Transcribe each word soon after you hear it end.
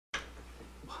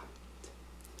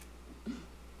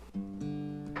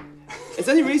It's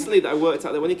only recently that I worked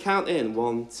out that when you count in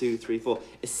 1, 2, 3, 4,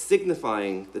 it's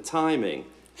signifying the timing.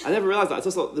 I never realised that. I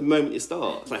just thought the moment you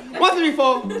start. It's like 1, 2, 3,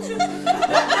 4.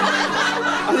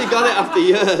 I only got it after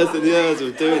years and years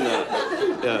of doing that.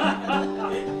 Yeah.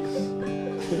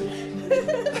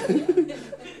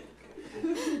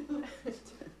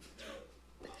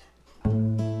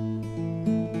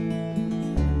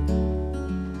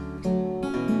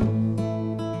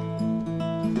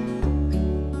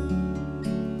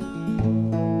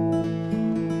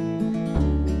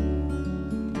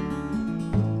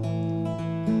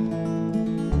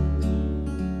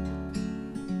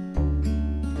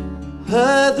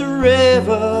 Heard the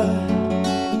river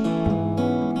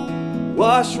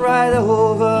wash right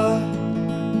over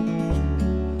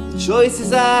the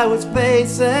choices I was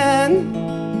facing.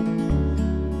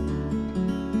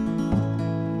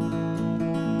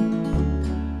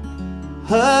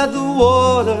 Heard the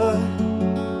water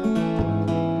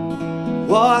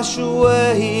wash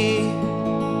away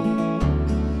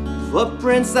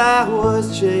footprints I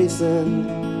was chasing.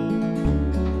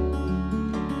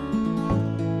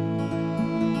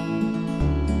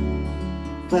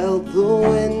 Felt the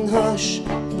wind hush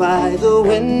by the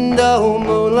window,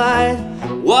 moonlight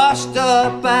washed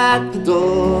up at the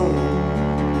door.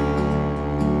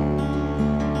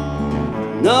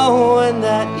 Knowing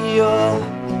that you're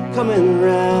coming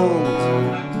round,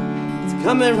 it's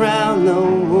coming round no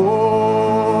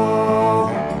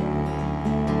more.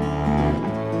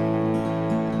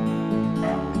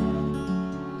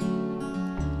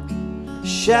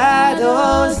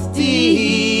 Shadows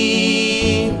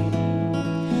deep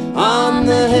on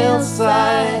the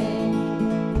hillside,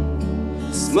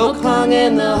 smoke hung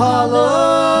in the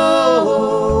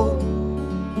hollow.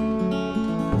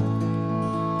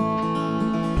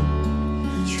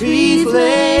 Trees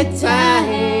lay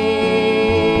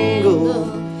tangled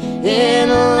in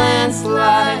a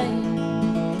landslide,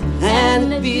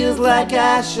 and it feels like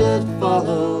I should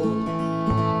follow.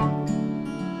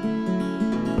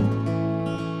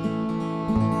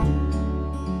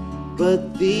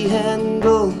 But the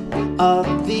handle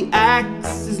of the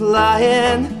axe is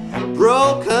lying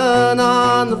broken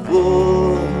on the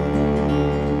floor.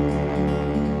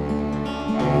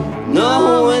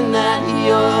 Knowing that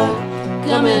you're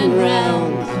coming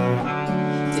round,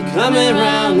 to coming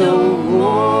round no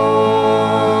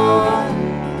more.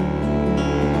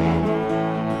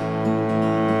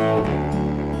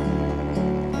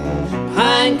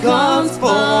 Pine cones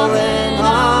falling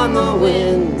on the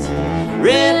wind,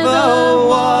 river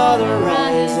water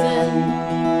rising.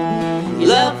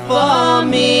 Love for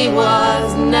me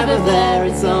was never there,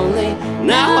 it's only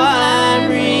now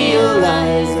I'm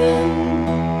realizing.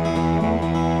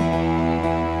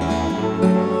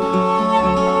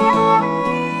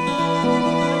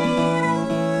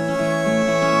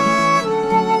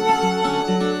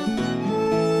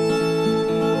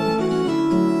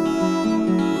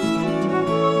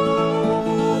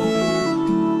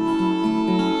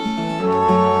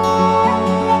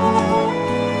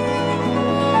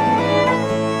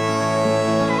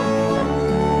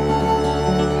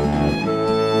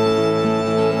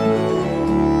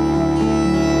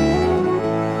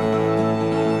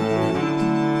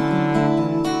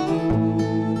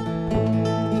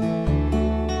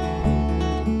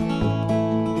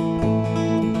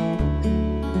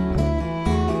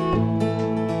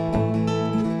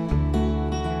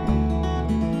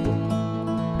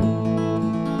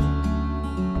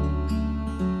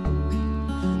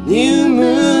 New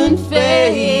moon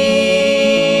fading,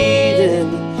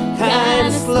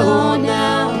 kinda slow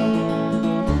now,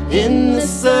 in the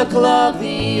circle of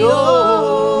the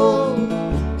old.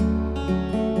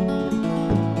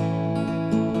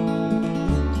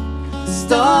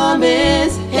 Storm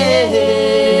is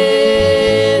heading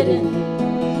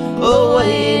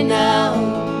away now,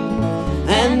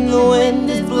 and the wind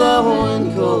is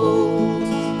blowing cold.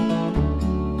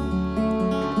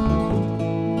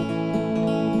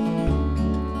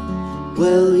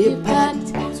 Well, you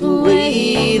packed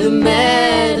away the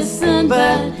medicine,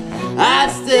 but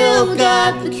I've still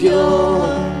got the cure.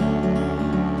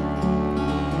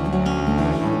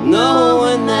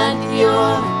 Knowing that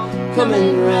you're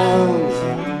coming round,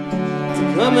 to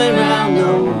coming round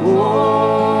no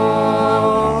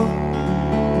more.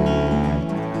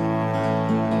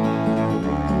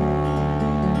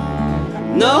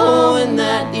 Knowing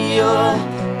that you're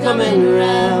coming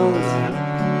round,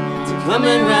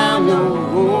 coming round no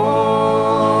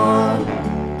more.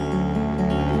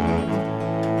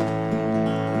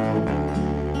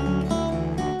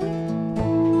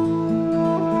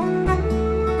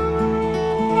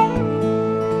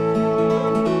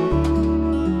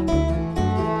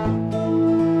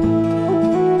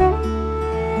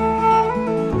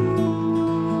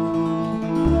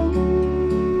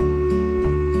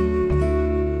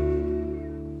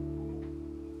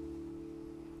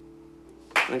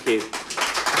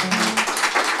 Thank you.